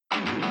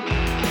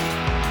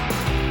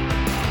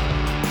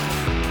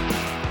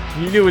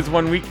You knew his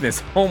one weakness,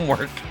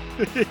 homework.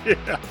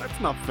 Yeah, that's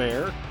not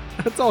fair.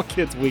 That's all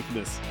kids'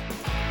 weakness.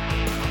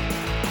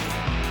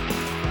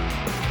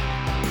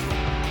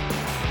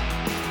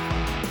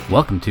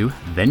 Welcome to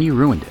Then You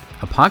Ruined It,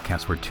 a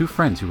podcast where two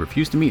friends who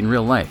refuse to meet in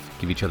real life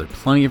give each other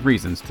plenty of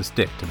reasons to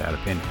stick to that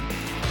opinion.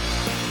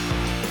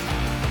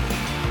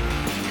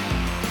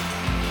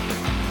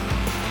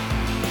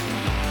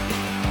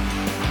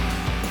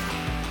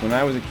 When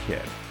I was a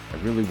kid, I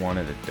really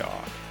wanted a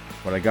dog.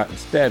 What I got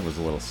instead was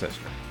a little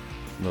sister.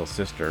 Little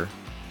sister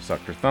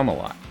sucked her thumb a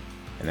lot.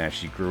 And as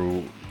she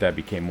grew, that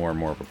became more and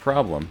more of a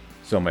problem.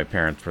 So my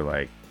parents were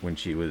like, when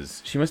she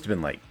must have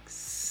been like,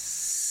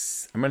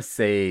 I'm going to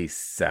say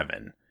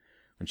 7.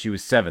 When she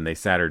was 7, they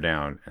sat her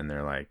down and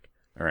they're like,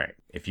 all right,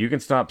 if you can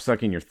stop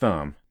sucking your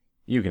thumb,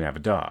 you can have a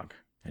dog.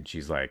 And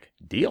she's like,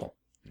 deal.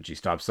 And she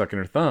stopped sucking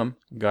her thumb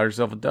and got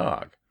herself a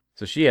dog.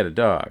 So she had a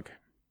dog.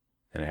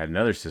 And I had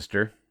another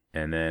sister.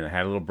 And then I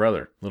had a little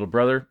brother. Little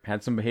brother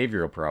had some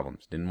behavioral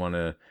problems. Didn't want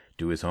to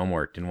do his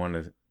homework. Didn't want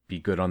to be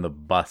good on the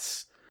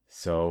bus.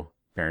 So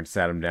parents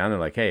sat him down. They're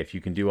like, hey, if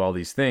you can do all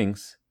these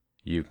things,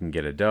 you can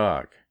get a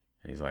dog.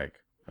 And he's like,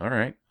 all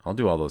right, I'll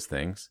do all those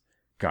things.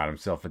 Got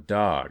himself a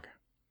dog.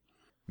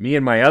 Me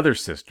and my other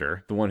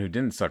sister, the one who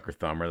didn't suck her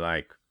thumb, are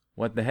like,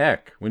 what the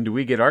heck? When do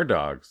we get our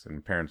dogs?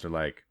 And parents are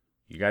like,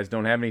 you guys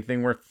don't have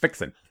anything worth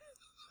fixing.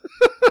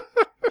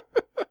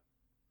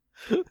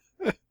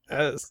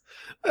 That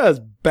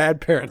is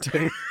bad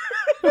parenting.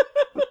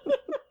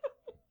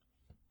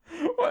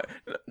 What?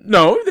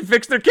 No, they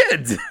fix their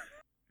kids.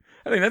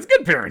 I think that's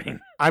good parenting.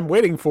 I'm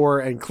waiting for,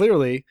 and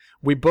clearly,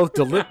 we both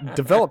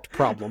developed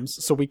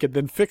problems so we could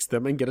then fix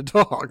them and get a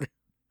dog.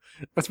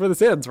 That's where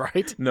this ends,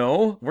 right?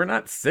 No, we're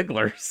not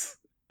Sigglers.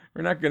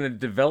 We're not going to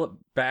develop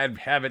bad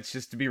habits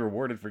just to be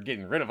rewarded for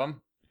getting rid of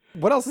them.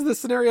 What else is this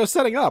scenario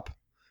setting up?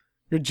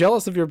 You're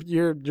jealous of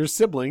your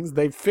siblings.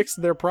 They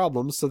fixed their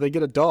problems, so they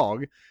get a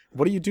dog.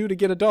 What do you do to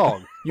get a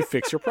dog? You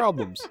fix your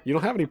problems. You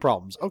don't have any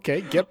problems.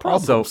 Okay, get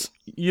problems. Also,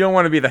 you don't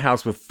want to be the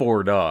house with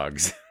 4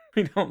 dogs.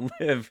 We don't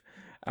live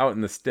out in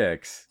the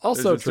sticks.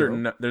 Also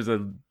true. There's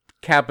a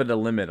capita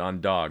limit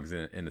on dogs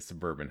in a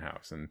suburban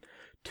house, and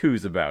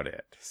 2's about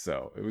it.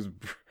 So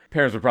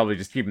parents were probably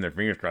just keeping their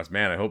fingers crossed.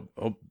 Man, I hope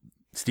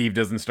Steve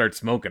doesn't start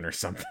smoking or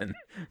something.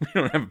 We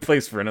don't have a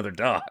place for another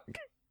dog.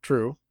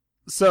 True.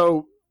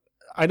 So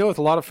I know with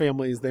a lot of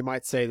families, they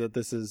might say that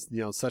this is,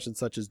 such and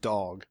such's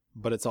dog,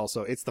 but it's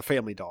the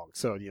family dog.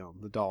 So,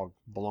 the dog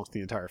belongs to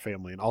the entire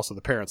family, and also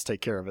the parents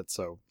take care of it.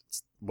 So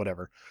it's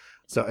whatever.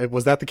 So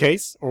was that the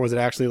case, or was it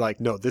actually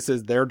like, no, this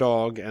is their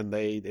dog and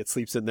it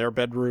sleeps in their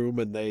bedroom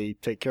and they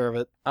take care of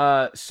it?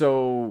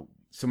 So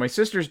my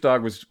sister's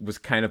dog was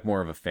kind of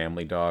more of a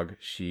family dog.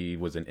 She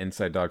was an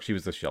inside dog. She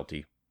was a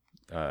Sheltie.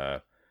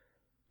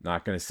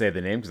 Not going to say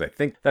the name because I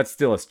think that's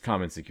still a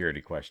common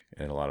security question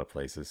in a lot of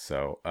places.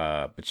 So,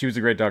 but she was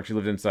a great dog. She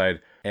lived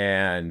inside,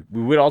 and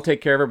we would all take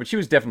care of her. But she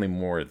was definitely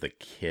more the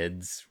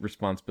kids'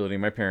 responsibility.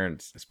 My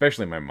parents,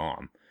 especially my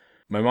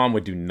mom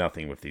would do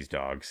nothing with these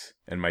dogs,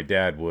 and my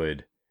dad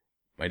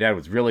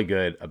was really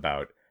good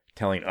about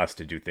telling us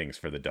to do things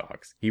for the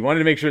dogs. He wanted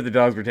to make sure the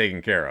dogs were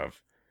taken care of,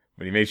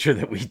 but he made sure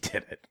that we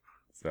did it.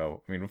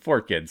 So, I mean, with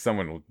 4 kids,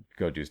 someone will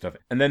go do stuff.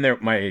 And then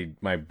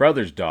my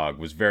brother's dog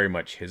was very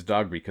much his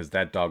dog because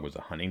that dog was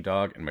a hunting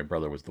dog, and my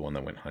brother was the one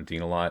that went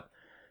hunting a lot.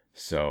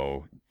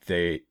 So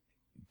they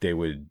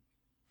would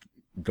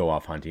go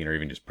off hunting or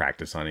even just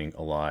practice hunting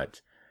a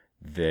lot.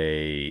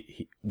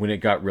 When it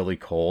got really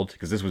cold,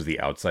 because this was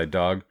the outside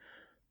dog,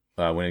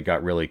 when it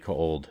got really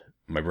cold,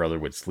 my brother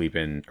would sleep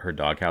in her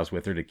doghouse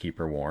with her to keep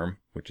her warm,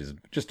 which is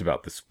just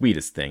about the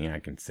sweetest thing I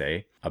can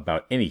say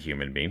about any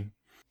human being.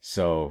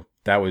 So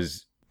that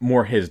was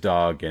more his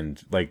dog,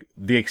 and like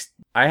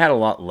I had a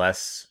lot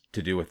less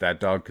to do with that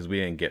dog because we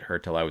didn't get her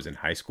till I was in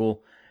high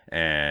school,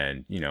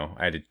 and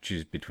I had to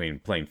choose between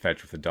playing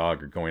fetch with a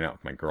dog or going out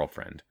with my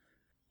girlfriend.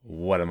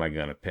 What am I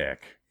gonna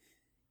pick?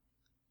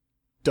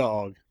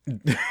 Dog.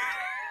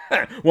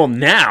 Well,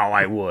 now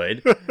I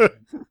would.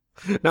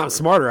 Now I'm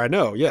smarter, I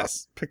know.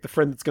 Yes, pick the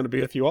friend that's going to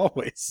be with you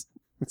always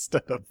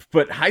instead of.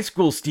 But high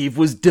school Steve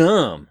was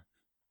dumb.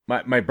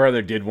 My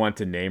brother did want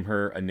to name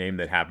her a name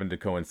that happened to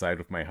coincide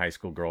with my high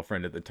school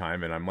girlfriend at the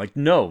time, and I'm like,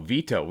 no,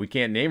 veto, we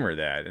can't name her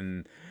that.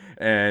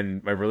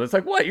 And my brother's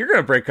like, what? You're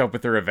going to break up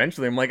with her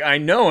eventually. I'm like, I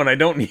know, and I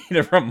don't need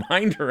a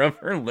reminder of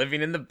her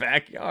living in the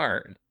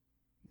backyard.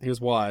 He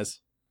was wise.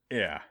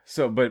 Yeah.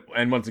 So,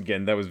 and once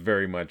again, that was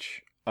very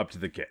much up to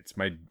the kids.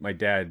 My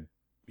dad,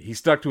 he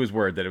stuck to his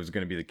word that it was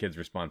going to be the kids'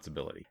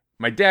 responsibility.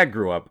 My dad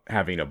grew up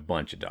having a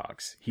bunch of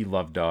dogs. He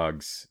loved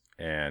dogs.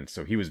 And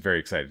so he was very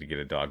excited to get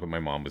a dog, but my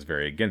mom was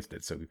very against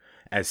it. So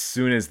as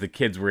soon as the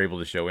kids were able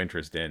to show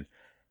interest in,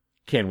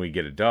 can we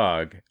get a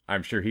dog?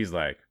 I'm sure he's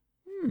like,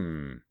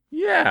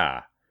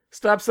 yeah,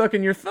 stop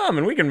sucking your thumb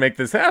and we can make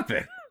this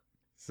happen.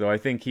 So I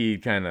think he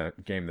kind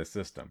of gamed the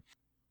system.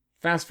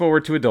 Fast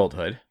forward to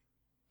adulthood.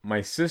 My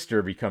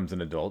sister becomes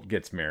an adult,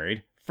 gets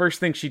married. First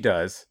thing she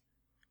does,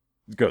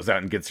 goes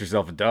out and gets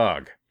herself a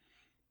dog.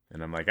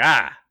 And I'm like,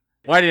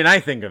 why didn't I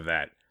think of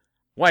that?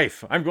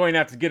 wife, I'm going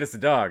out to get us a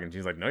dog. And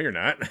she's like, no, you're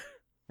not.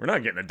 We're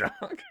not getting a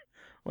dog.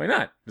 Why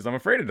not? Because I'm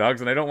afraid of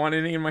dogs and I don't want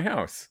any in my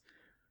house.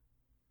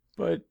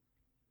 But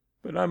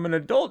I'm an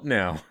adult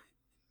now.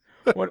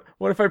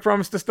 What if I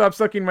promise to stop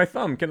sucking my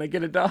thumb? Can I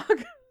get a dog?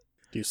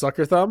 Do you suck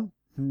your thumb?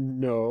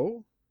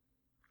 No.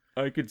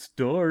 I could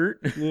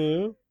start.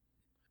 Yeah.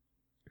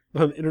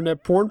 An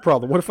internet porn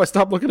problem. What if I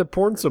stop looking at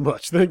porn so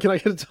much? Then can I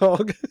get a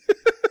dog?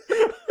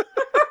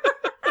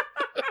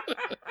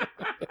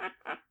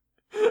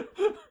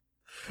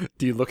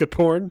 Do you look at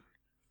porn?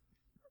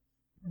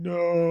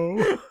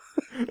 No.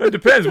 It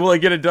depends. Will I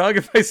get a dog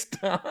if I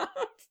stop?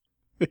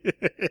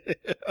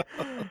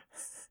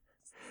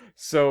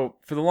 So,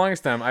 for the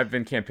longest time, I've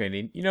been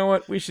campaigning, you know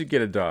what? We should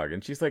get a dog.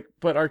 And she's like,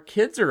 but our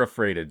kids are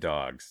afraid of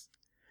dogs.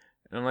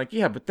 And I'm like,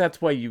 yeah, but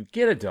that's why you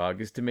get a dog,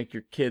 is to make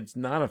your kids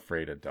not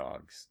afraid of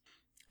dogs.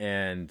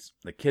 And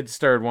the kids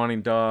started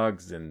wanting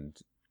dogs, and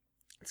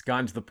it's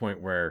gotten to the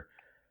point where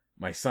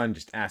my son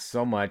just asked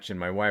so much, and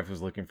my wife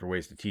was looking for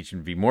ways to teach him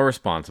to be more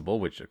responsible,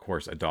 which, of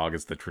course, a dog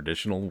is the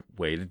traditional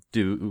way to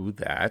do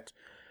that.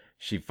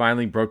 She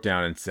finally broke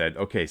down and said,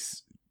 okay,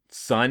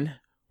 son,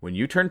 when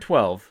you turn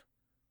 12,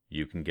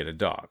 you can get a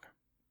dog.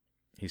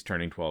 He's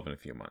turning 12 in a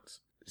few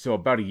months. So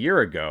about a year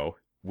ago,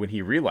 when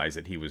he realized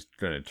that he was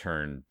going to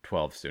turn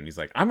 12 soon, he's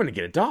like, I'm going to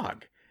get a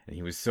dog. And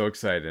he was so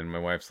excited. And my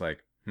wife's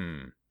like,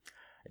 I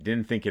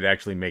didn't think it'd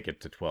actually make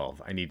it to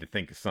 12. I need to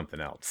think of something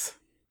else.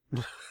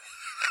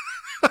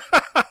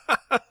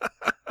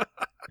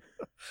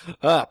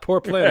 Poor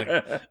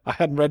planning. I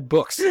hadn't read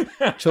books.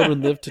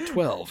 Children live to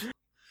 12.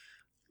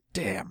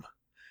 Damn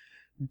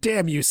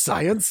you,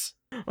 science.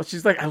 Well,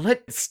 she's like, I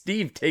let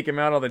Steve take him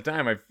out all the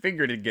time. I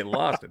figured he'd get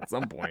lost at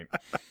some point.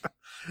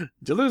 Did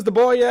you lose the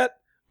boy yet?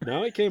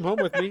 No, he came home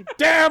with me.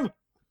 Damn!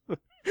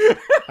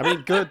 I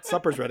mean, good.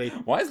 Supper's ready.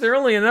 Why is there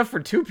only enough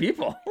for 2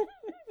 people?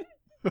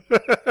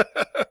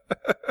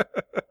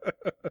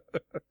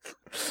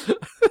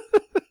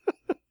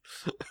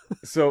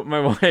 So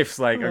my wife's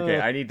like, okay,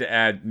 I need to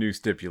add new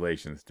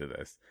stipulations to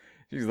this.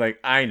 She's like,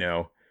 I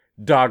know.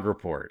 Dog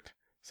report.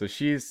 So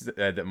she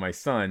said that my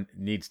son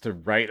needs to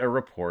write a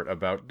report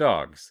about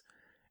dogs.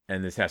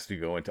 And this has to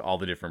go into all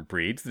the different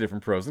breeds, the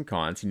different pros and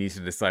cons. He needs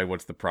to decide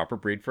what's the proper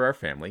breed for our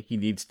family. He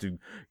needs to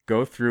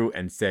go through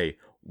and say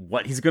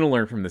what he's going to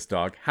learn from this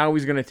dog, how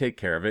he's going to take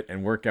care of it,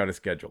 and work out a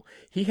schedule.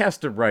 He has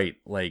to write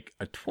like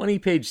a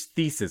 20-page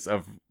thesis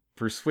of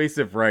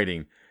persuasive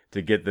writing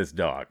to get this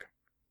dog.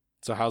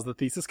 So how's the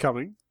thesis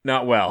coming?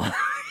 Not well.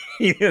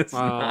 He is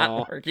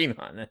not working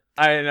on it.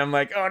 And I'm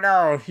like, oh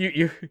no,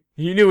 you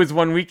knew his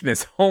one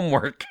weakness,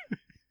 homework.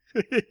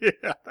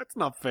 Yeah, that's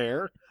not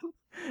fair.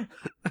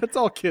 That's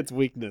all kids'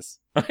 weakness.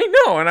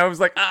 I know, and I was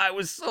like, I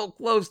was so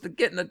close to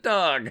getting a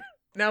dog.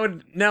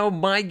 Now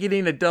my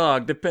getting a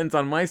dog depends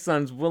on my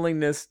son's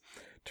willingness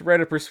to write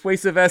a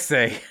persuasive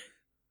essay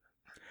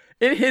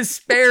in his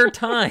spare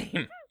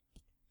time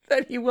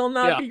that he will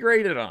not be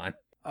graded on.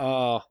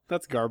 Oh,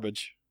 that's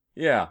garbage.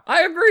 Yeah,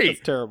 I agree.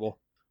 That's terrible.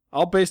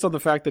 All based on the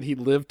fact that he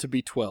lived to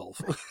be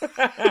 12.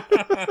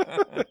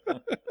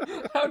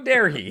 How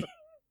dare he?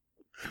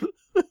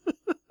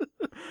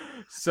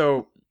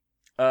 So,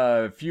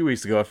 a few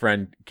weeks ago, a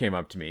friend came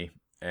up to me,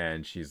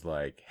 and she's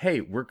like,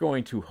 hey, we're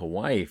going to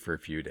Hawaii for a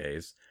few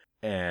days,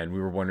 and we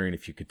were wondering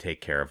if you could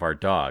take care of our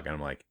dog. And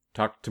I'm like,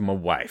 talk to my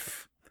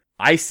wife.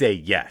 I say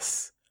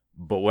yes,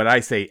 but what I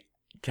say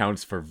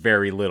counts for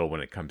very little when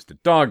it comes to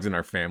dogs in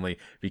our family,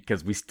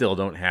 because we still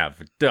don't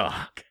have a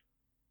dog.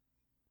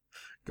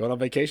 Going on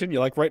vacation? You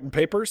like writing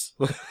papers?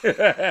 Get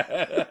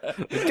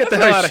the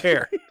hell out of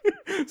here.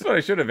 That's what I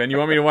should have been. You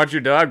want me to watch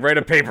your dog? Write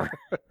a paper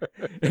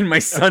in my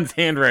son's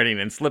handwriting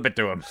and slip it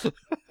to him.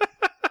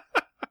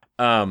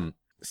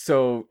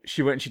 So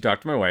she went and she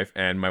talked to my wife,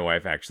 and my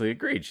wife actually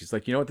agreed. She's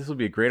like, you know what? This will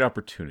be a great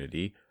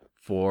opportunity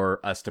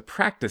for us to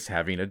practice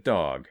having a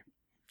dog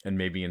and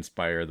maybe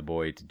inspire the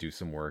boy to do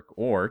some work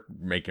or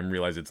make him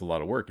realize it's a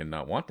lot of work and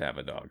not want to have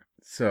a dog.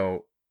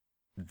 So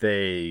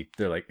they're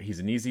like, he's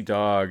an easy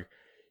dog.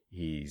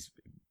 He's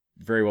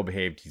very well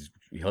behaved.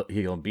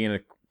 He'll be in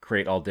a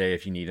crate all day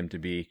if you need him to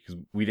be.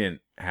 Because we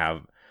didn't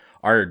have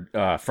our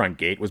front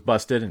gate was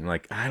busted, and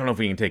like, I don't know if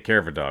we can take care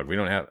of a dog. We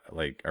don't have,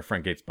 like, our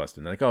front gate's busted.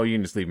 And they're like, oh, you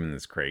can just leave him in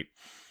this crate.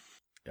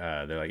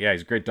 They're like, yeah,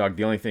 he's a great dog.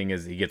 The only thing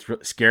is he gets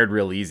scared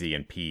real easy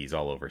and pees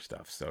all over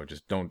stuff. So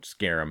just don't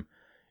scare him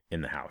in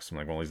the house. I'm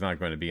like, well, he's not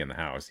going to be in the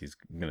house. He's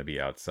going to be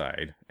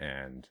outside,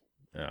 and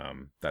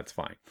that's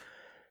fine.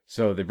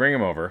 So they bring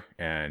him over,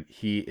 and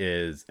he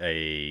is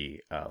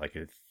like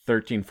a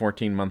 13,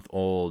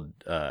 14-month-old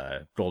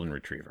golden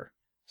retriever.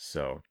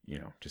 So,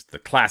 just the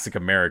classic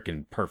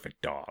American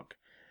perfect dog.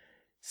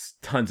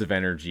 Tons of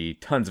energy,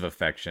 tons of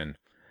affection.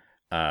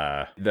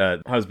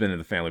 The husband of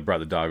the family brought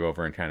the dog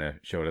over and kind of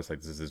showed us,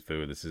 like, this is his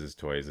food, this is his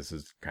toys, this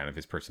is kind of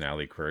his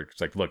personality quirk.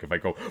 It's like, look, if I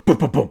go boom,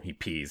 boom, boom, he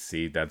pees.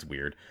 See, that's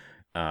weird.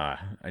 I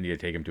need to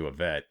take him to a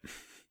vet.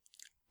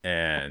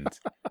 And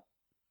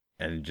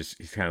just,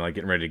 he's kind of like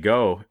getting ready to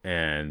go.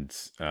 And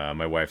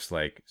my wife's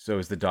like, so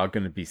is the dog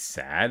going to be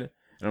sad?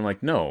 And I'm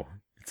like, no,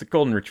 it's a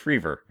golden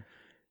retriever.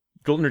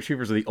 Golden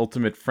retrievers are the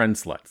ultimate friend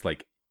sluts.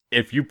 Like,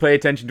 if you pay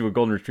attention to a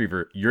golden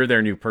retriever, you're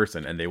their new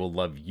person, and they will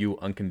love you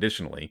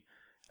unconditionally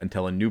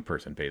until a new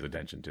person pays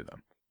attention to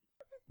them.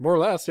 More or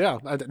less, yeah.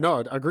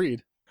 No,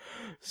 agreed.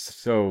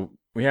 So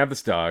we have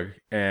this dog,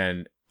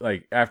 and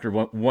like after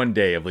one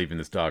day of leaving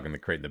this dog in the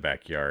crate in the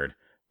backyard,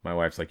 my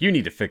wife's like, "You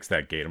need to fix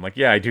that gate." I'm like,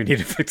 "Yeah, I do need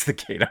to fix the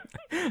gate.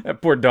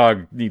 That poor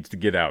dog needs to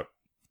get out."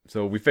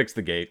 So we fixed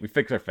the gate, we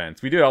fixed our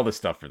fence, we did all this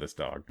stuff for this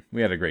dog.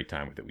 We had a great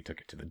time with it. We took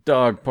it to the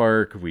dog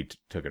park, we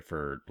took it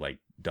for like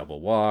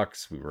double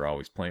walks, we were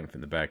always playing with it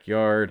in the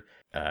backyard.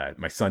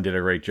 My son did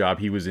a great job.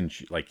 He was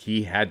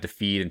he had to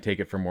feed and take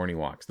it for morning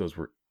walks. Those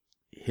were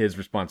his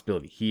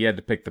responsibility. He had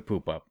to pick the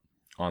poop up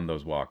on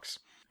those walks,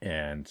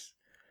 and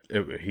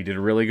he did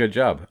a really good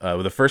job.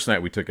 The first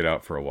night we took it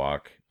out for a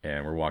walk,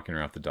 and we're walking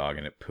around with the dog,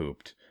 and it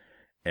pooped,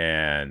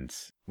 and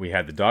we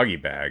had the doggy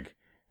bag,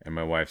 and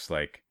my wife's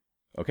like,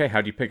 "Okay,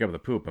 how do you pick up the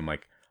poop?" I'm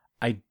like,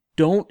 "I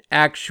don't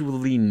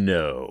actually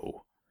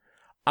know.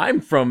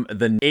 I'm from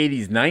the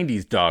 80s,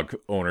 90s dog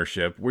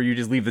ownership where you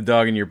just leave the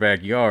dog in your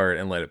backyard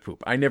and let it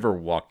poop. I never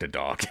walked a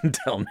dog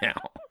until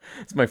now.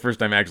 It's my first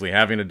time actually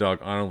having a dog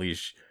on a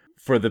leash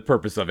for the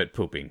purpose of it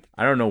pooping.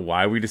 I don't know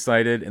why we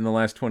decided in the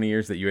last 20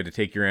 years that you had to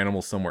take your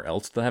animal somewhere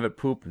else to have it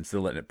poop instead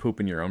of letting it poop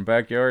in your own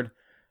backyard,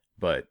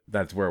 but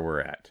that's where we're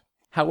at.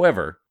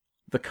 However,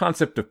 the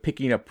concept of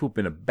picking up poop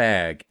in a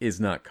bag is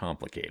not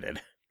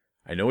complicated.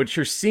 I know it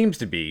sure seems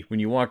to be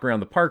when you walk around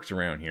the parks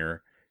around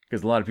here,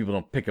 because a lot of people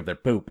don't pick up their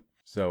poop.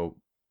 So,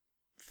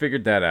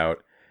 figured that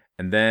out.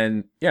 And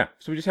then, yeah,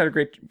 so we just had a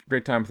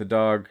great time with the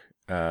dog.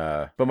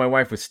 But my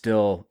wife was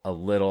still a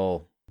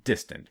little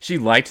distant. She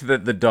liked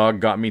that the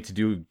dog got me to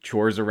do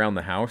chores around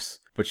the house,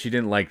 but she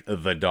didn't like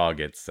the dog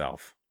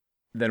itself.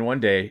 Then one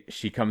day,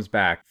 she comes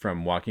back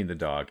from walking the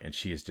dog, and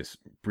she is just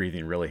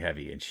breathing really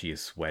heavy, and she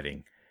is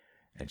sweating.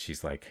 And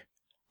she's like,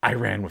 "I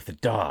ran with the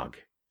dog."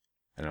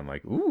 And I'm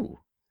like, "Ooh."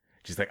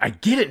 She's like, "I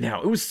get it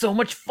now. It was so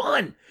much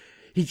fun.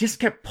 He just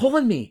kept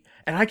pulling me,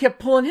 and I kept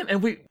pulling him,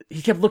 and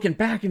he kept looking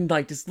back and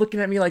like just looking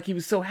at me like he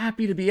was so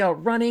happy to be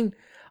out running.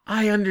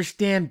 I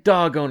understand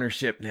dog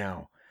ownership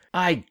now.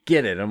 I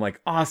get it." I'm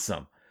like,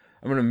 "Awesome.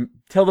 I'm going to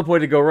tell the boy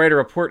to go write a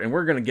report, and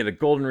we're going to get a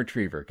golden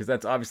retriever, because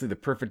that's obviously the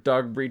perfect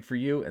dog breed for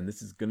you, and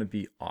this is going to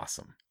be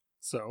awesome."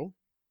 So,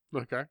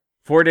 okay.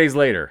 4 days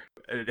later,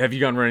 "Have you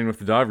gone running with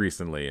the dog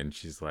recently?" And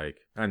she's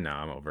like, "Oh, no,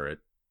 I'm over it.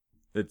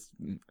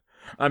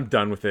 I'm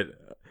done with it.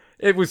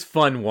 It was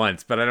fun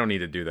once, but I don't need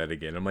to do that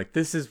again." I'm like,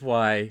 "This is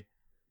why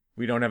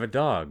we don't have a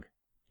dog.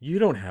 You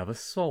don't have a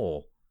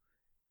soul.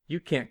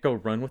 You can't go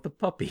run with a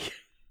puppy."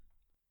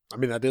 I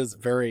mean, that is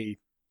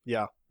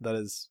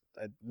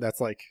that's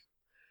like,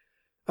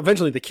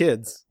 eventually the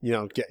kids,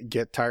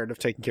 get tired of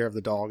taking care of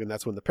the dog, and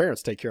that's when the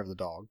parents take care of the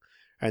dog.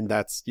 And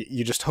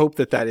you just hope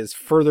that is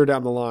further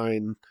down the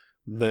line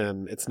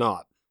than it's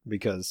not,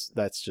 because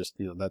that's just,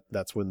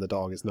 that's when the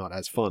dog is not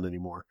as fun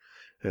anymore.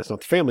 And it's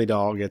not the family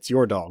dog, it's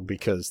your dog,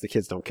 because the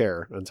kids don't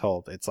care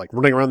until it's like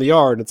running around the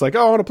yard. And it's like,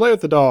 "Oh, I want to play with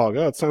the dog.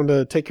 Oh, it's time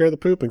to take care of the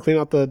poop and clean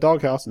out the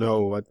doghouse."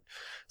 No,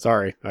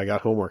 sorry, I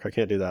got homework. I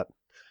can't do that.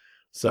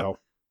 So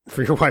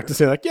for your wife to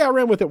say like, "Yeah, I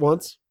ran with it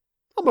once.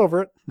 I'm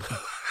over it."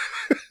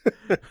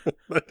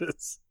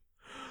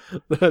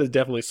 that is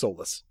definitely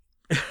soulless.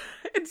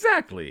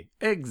 Exactly.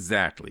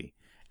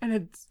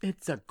 And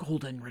it's a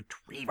golden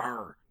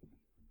retriever.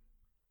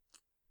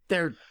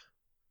 They're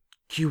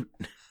cute.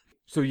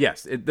 So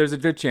yes, there's a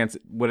good chance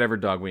whatever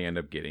dog we end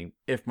up getting,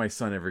 if my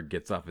son ever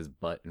gets off his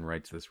butt and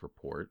writes this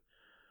report,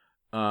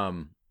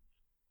 the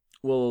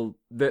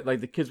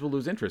kids will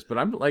lose interest. But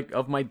I'm like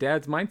of my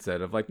dad's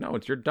mindset of like, "No,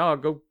 it's your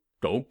dog.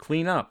 Go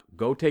clean up.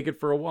 Go take it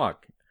for a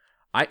walk.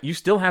 You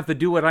still have to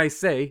do what I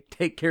say.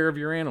 Take care of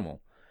your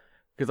animal."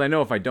 Because I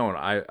know if I don't,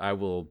 I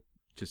will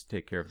just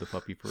take care of the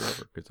puppy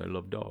forever, because I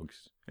love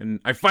dogs.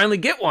 And I finally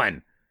get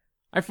one.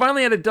 I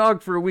finally had a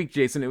dog for a week,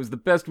 Jason. It was the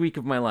best week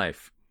of my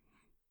life.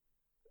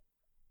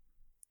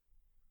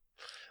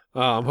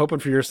 I'm hoping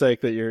for your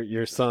sake that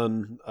your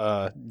son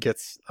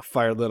gets a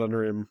fire lit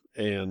under him,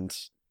 and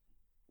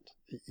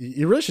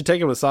you really should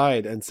take him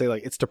aside and say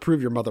like, "It's to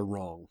prove your mother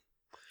wrong.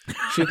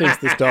 She thinks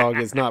this dog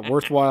is not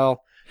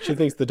worthwhile. She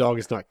thinks the dog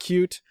is not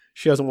cute.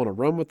 She doesn't want to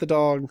run with the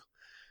dog.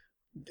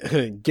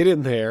 Get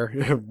in there,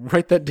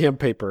 write that damn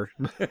paper.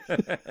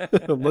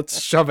 Let's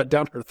shove it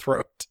down her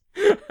throat."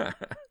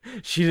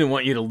 She didn't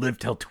want you to live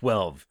till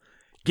 12.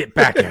 Get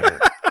back at her.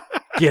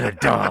 Get a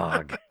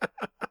dog.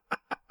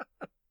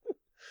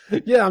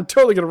 Yeah, I'm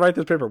totally going to write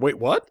this paper. Wait,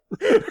 what?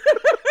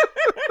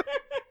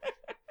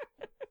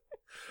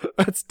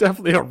 That's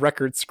definitely a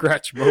record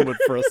scratch moment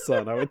for a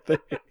son, I would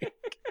think.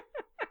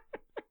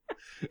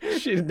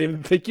 She didn't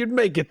even think you'd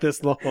make it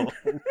this long.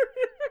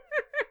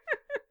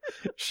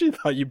 She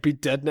thought you'd be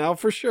dead now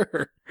for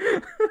sure.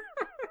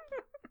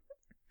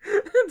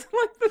 It's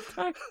like the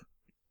time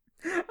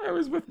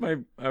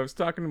I was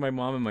talking to my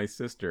mom and my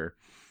sister.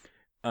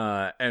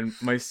 And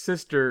my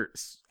sister,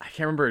 I can't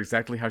remember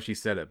exactly how she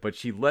said it, but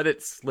she let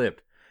it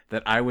slip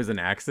that I was an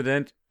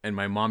accident, and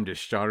my mom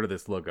just shot her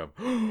this look of,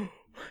 "Oh,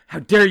 how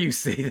dare you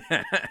say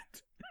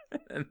that?"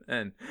 And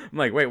then I'm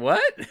like, wait,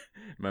 what?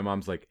 My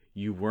mom's like,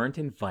 you weren't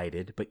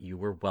invited, but you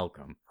were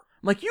welcome.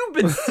 I'm like, you've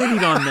been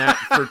sitting on that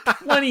for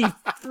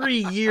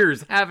 23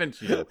 years,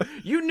 haven't you?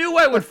 You knew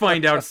I would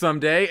find out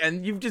someday,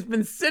 and you've just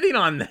been sitting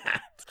on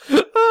that.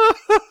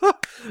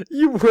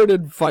 You weren't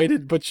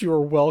invited, but you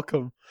were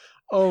welcome.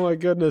 Oh my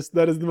goodness,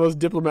 that is the most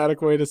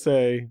diplomatic way to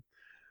say,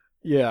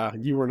 yeah,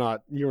 you were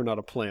not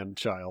a planned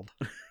child.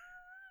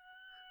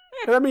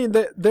 And I mean,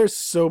 there's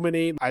so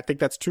many. I think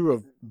that's true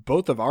of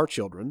both of our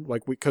children,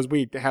 like because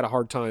we had a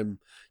hard time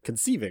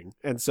conceiving,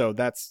 and so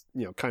that's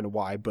kind of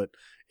why. But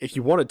if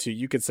you wanted to,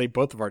 you could say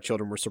both of our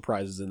children were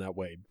surprises in that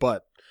way.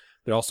 But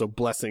they're also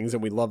blessings,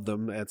 and we love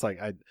them. And it's like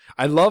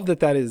I love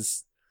that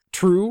is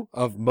true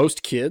of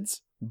most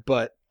kids,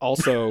 but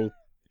also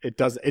it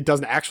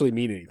doesn't actually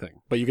mean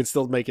anything. But you can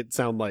still make it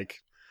sound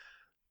like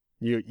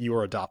you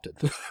were adopted,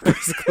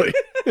 basically.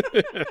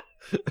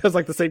 It has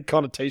like the same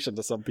connotation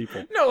to some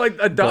people. No, like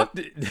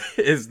adopted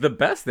is the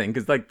best thing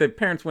because like the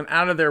parents went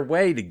out of their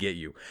way to get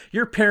you.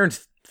 Your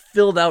parents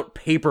filled out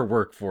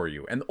paperwork for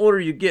you, and the older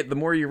you get, the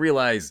more you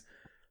realize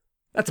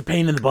that's a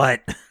pain in the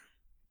butt.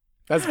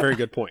 That's a very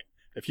good point.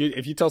 If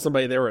you tell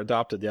somebody they were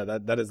adopted, yeah,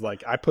 that is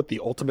like I put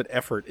the ultimate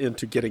effort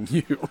into getting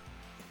you.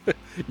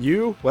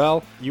 You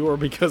were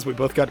because we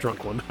both got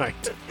drunk one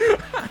night.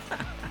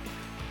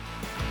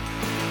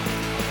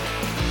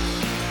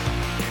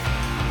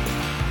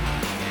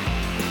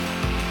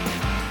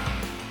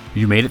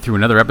 You made it through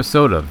another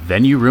episode of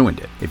Then You Ruined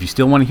It. If you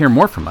still want to hear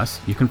more from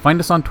us, you can find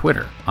us on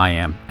Twitter. I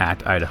am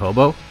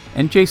 @Idahobo,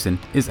 and Jason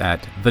is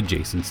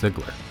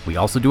 @TheJasonSigler. We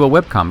also do a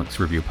webcomics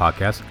review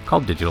podcast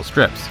called Digital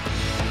Strips.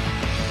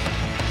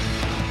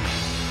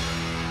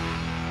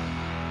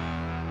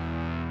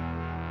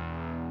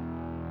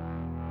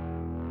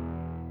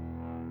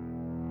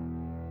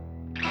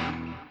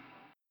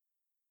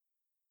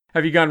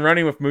 Have you gone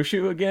running with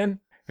Mushu again?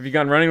 Have you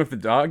gone running with the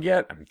dog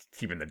yet? I'm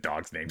keeping the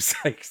dog's name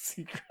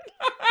secret.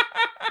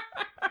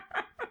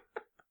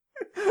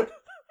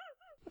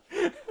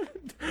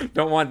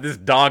 Don't want this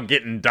dog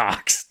getting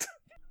doxxed.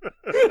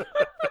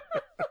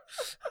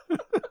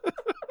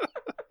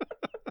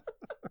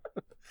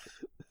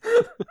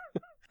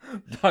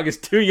 Dog is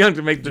too young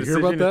to make the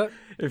decision. Did you hear about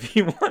that? If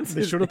he wants,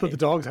 they showed up at the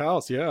dog's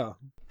house. Yeah,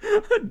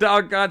 the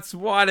dog got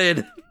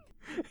swatted.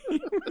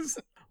 He was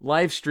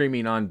live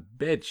streaming on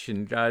Bitch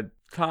and got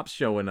cops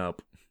showing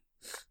up.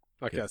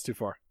 Okay, that's too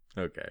far.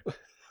 Okay.